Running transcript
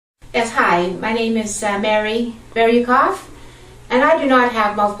Yes, hi. My name is Mary Berukoff, and I do not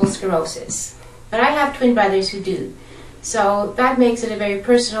have multiple sclerosis, but I have twin brothers who do. So that makes it a very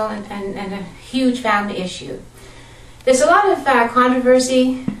personal and a huge family issue. There's a lot of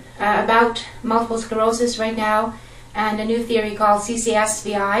controversy about multiple sclerosis right now, and a new theory called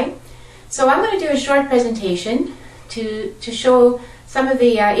CCSVI. So I'm going to do a short presentation to show some of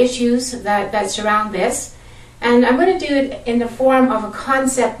the issues that surround this. And I'm going to do it in the form of a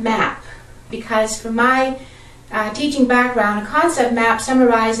concept map, because from my teaching background, a concept map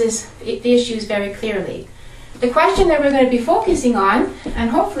summarizes the issues very clearly. The question that we're going to be focusing on,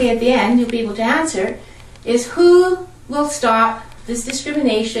 and hopefully at the end you'll be able to answer, is who will stop this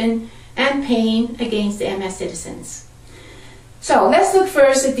discrimination and pain against the MS citizens. So let's look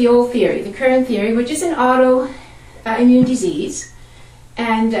first at the old theory, the current theory, which is an autoimmune disease.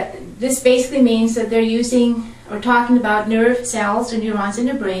 And this basically means that they're using or talking about nerve cells or neurons in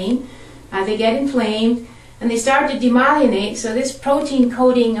the brain. They get inflamed and they start to demyelinate, so this protein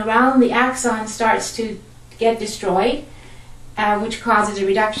coating around the axon starts to get destroyed, which causes a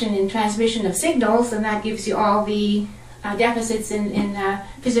reduction in transmission of signals, and that gives you all the deficits in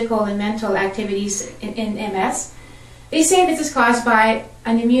physical and mental activities in MS. They say this is caused by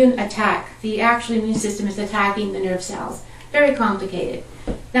an immune attack. The actual immune system is attacking the nerve cells. Very complicated.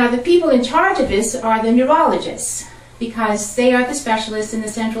 Now, the people in charge of this are the neurologists, because they are the specialists in the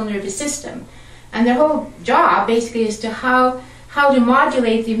central nervous system. And their whole job basically is to how to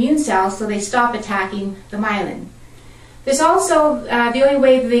modulate the immune cells so they stop attacking the myelin. There's also, the only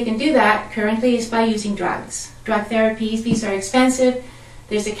way that they can do that currently is by using drugs. Drug therapies, these are expensive.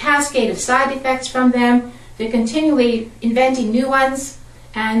 There's a cascade of side effects from them. They're continually inventing new ones.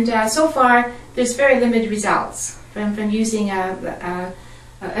 And so far, there's very limited results from using a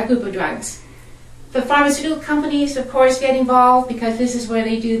group of drugs. The pharmaceutical companies, of course, get involved because this is where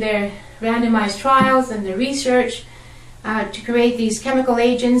they do their randomized trials and their research to create these chemical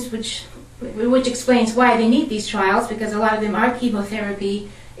agents, which explains why they need these trials, because a lot of them are chemotherapy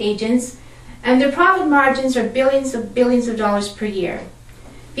agents. And their profit margins are billions of dollars per year.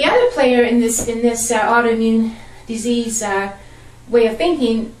 The other player in this autoimmune disease way of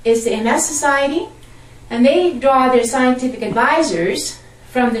thinking is the MS Society. And they draw their scientific advisors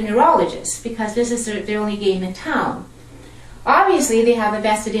from the neurologists, because this is their only game in town. Obviously, they have a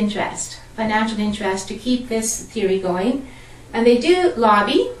vested interest, financial interest, to keep this theory going. And they do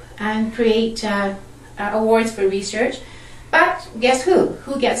lobby and create awards for research. But guess who?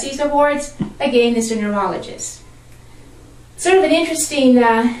 Who gets these awards? Again, it's the neurologists. Sort of an interesting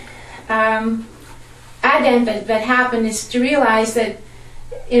advent that happened is to realize that,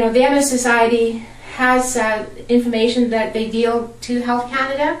 the MS Society has information that they deal to Health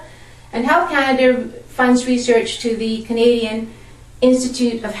Canada, and Health Canada funds research to the Canadian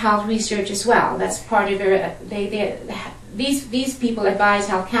Institute of Health Research as well. That's part of their, these people advise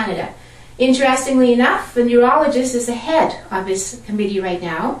Health Canada. Interestingly enough, the neurologist is the head of this committee right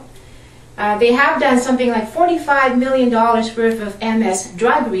now. They have done something like $45 million worth of MS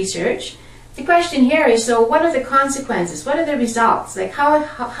drug research. The question here is, so what are the consequences? What are the results? Like,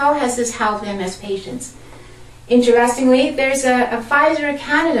 how has this helped MS patients? Interestingly, there's a Pfizer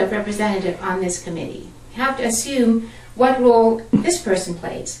Canada representative on this committee. You have to assume what role this person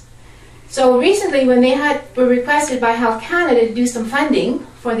plays. So recently, when they were requested by Health Canada to do some funding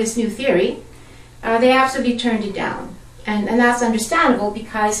for this new theory, they absolutely turned it down. And that's understandable,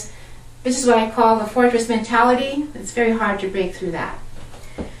 because this is what I call the fortress mentality. It's very hard to break through that.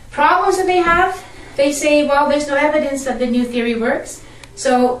 Problems that they have, they say, well, there's no evidence that the new theory works,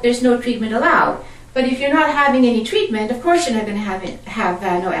 so there's no treatment allowed. But if you're not having any treatment, of course you're not going to have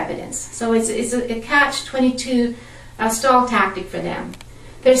no evidence. So it's a catch-22 stall tactic for them.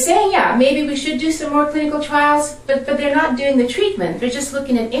 They're saying, yeah, maybe we should do some more clinical trials, but they're not doing the treatment. They're just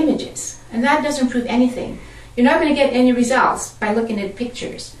looking at images, and that doesn't prove anything. You're not going to get any results by looking at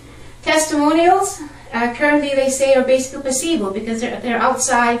pictures. Testimonials, currently they say, are basically placebo, because they're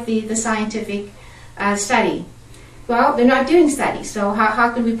outside the scientific study. Well, they're not doing studies, so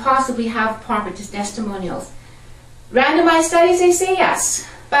how can we possibly have proper testimonials? Randomized studies, they say yes,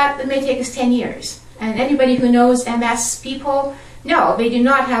 but it may take us 10 years. And anybody who knows MS people, no, they do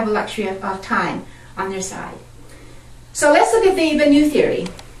not have a luxury of time on their side. So let's look at the new theory.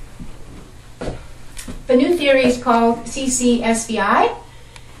 The new theory is called CCSVI.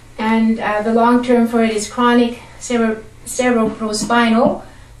 And the long term for it is chronic cerebrospinal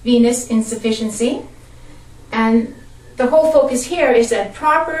venous insufficiency. And the whole focus here is that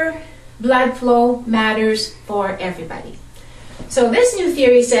proper blood flow matters for everybody. So this new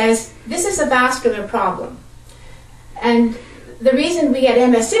theory says this is a vascular problem. And the reason we get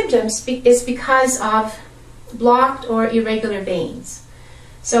MS symptoms is because of blocked or irregular veins.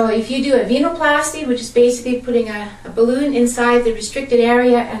 So if you do a venoplasty, which is basically putting a balloon inside the restricted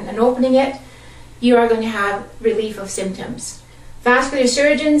area and opening it, you are going to have relief of symptoms. Vascular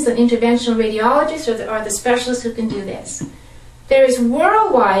surgeons and interventional radiologists are the specialists who can do this. There is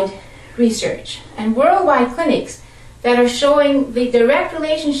worldwide research and worldwide clinics that are showing the direct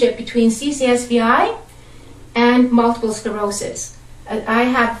relationship between CCSVI and multiple sclerosis. I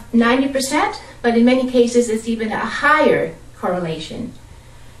have 90%, but in many cases it's even a higher correlation.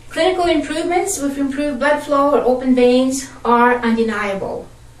 Clinical improvements with improved blood flow or open veins are undeniable,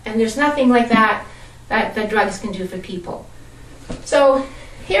 and there's nothing like that that drugs can do for people. So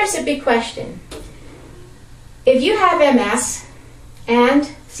here's a big question. If you have MS and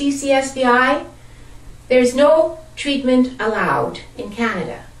CCSVI, there's no treatment allowed in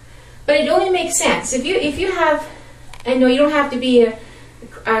Canada. But it only makes sense. If you have, I know you don't have to be a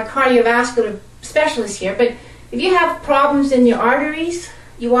cardiovascular specialist here, but if you have problems in your arteries,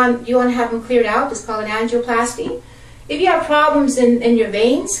 you want to have them cleared out. It's called an angioplasty. If you have problems in your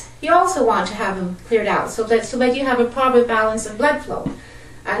veins, you also want to have them cleared out so that you have a proper balance of blood flow,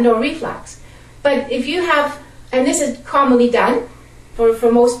 no reflux. But if you have, and this is commonly done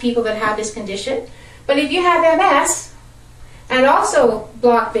for most people that have this condition, but if you have MS and also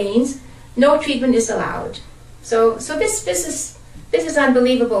blocked veins, no treatment is allowed. So this is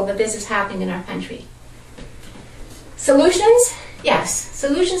unbelievable that this is happening in our country. Solutions? Yes,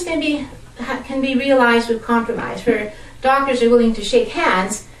 solutions can be realized with compromise, where doctors are willing to shake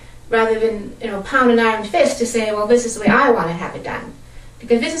hands rather than pound an iron fist to say, well, this is the way I want to have it done,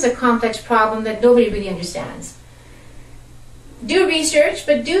 because this is a complex problem that nobody really understands. Do research,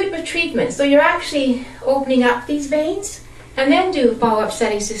 but do it with treatment. So you're actually opening up these veins, and then do follow-up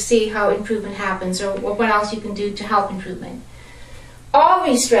studies to see how improvement happens or what else you can do to help improvement.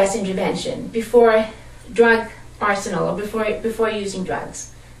 Always stress intervention before drug arsenal or before using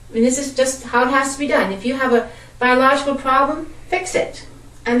drugs. I mean, this is just how it has to be done. If you have a biological problem, fix it,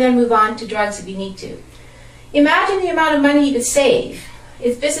 and then move on to drugs if you need to. Imagine the amount of money you could save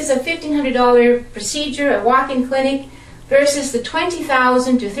if this is a $1,500 procedure, a walk-in clinic, versus the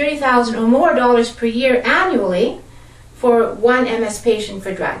 $20,000 to $30,000 or more dollars per year annually for one MS patient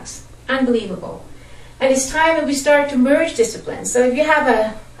for drugs. Unbelievable. And it's time that we start to merge disciplines. So if you have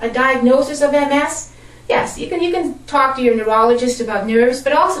a diagnosis of MS, yes, you can talk to your neurologist about nerves,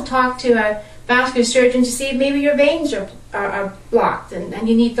 but also talk to a vascular surgeon to see if maybe your veins are blocked and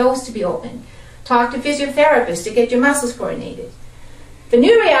you need those to be opened. Talk to physiotherapists to get your muscles coordinated. The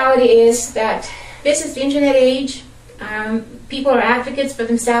new reality is that this is the internet age. People are advocates for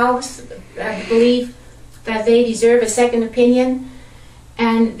themselves, believe that they deserve a second opinion,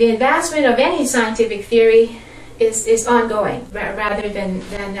 and the advancement of any scientific theory is ongoing rather than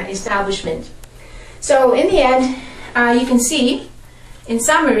establishment. So in the end, you can see, in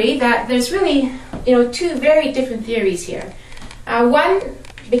summary, that there's really two very different theories here. One,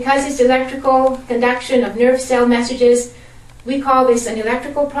 because it's electrical conduction of nerve cell messages, we call this an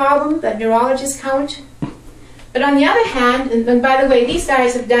electrical problem that neurologists count. But on the other hand, and by the way, these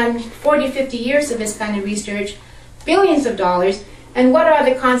guys have done 40, 50 years of this kind of research, billions of dollars, and what are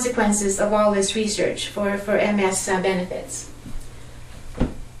the consequences of all this research for MS benefits?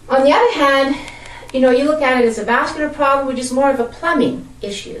 On the other hand, you look at it as a vascular problem, which is more of a plumbing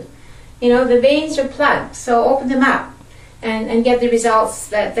issue. The veins are plugged, so open them up and get the results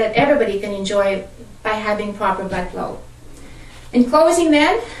that everybody can enjoy by having proper blood flow. In closing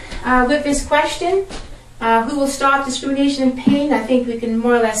then, with this question, who will stop discrimination and pain? I think we can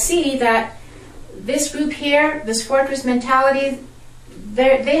more or less see that this group here, this fortress mentality,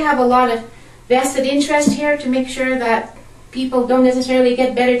 they have a lot of vested interest here to make sure that people don't necessarily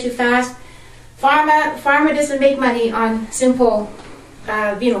get better too fast. Pharma doesn't make money on simple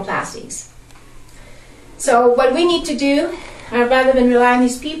venoplasties. So what we need to do, rather than rely on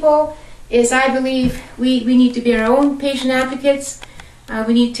these people, is I believe we need to be our own patient advocates.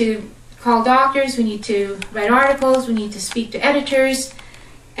 We need to call doctors, we need to write articles, we need to speak to editors,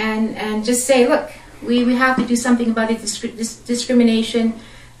 and just say, look, we have to do something about this discrimination.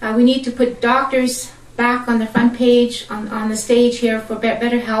 We need to put doctors back on the front page, on the stage here for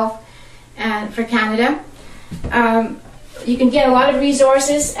better health and for Canada. You can get a lot of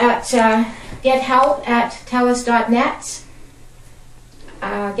resources at gethelp@telus.net.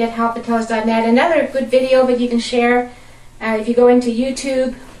 Gethelp@telus.net. Another good video that you can share if you go into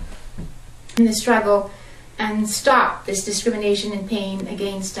YouTube in the struggle and stop this discrimination and pain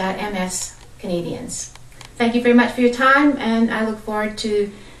against MS Canadians. Thank you very much for your time, and I look forward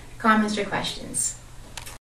to comments or questions.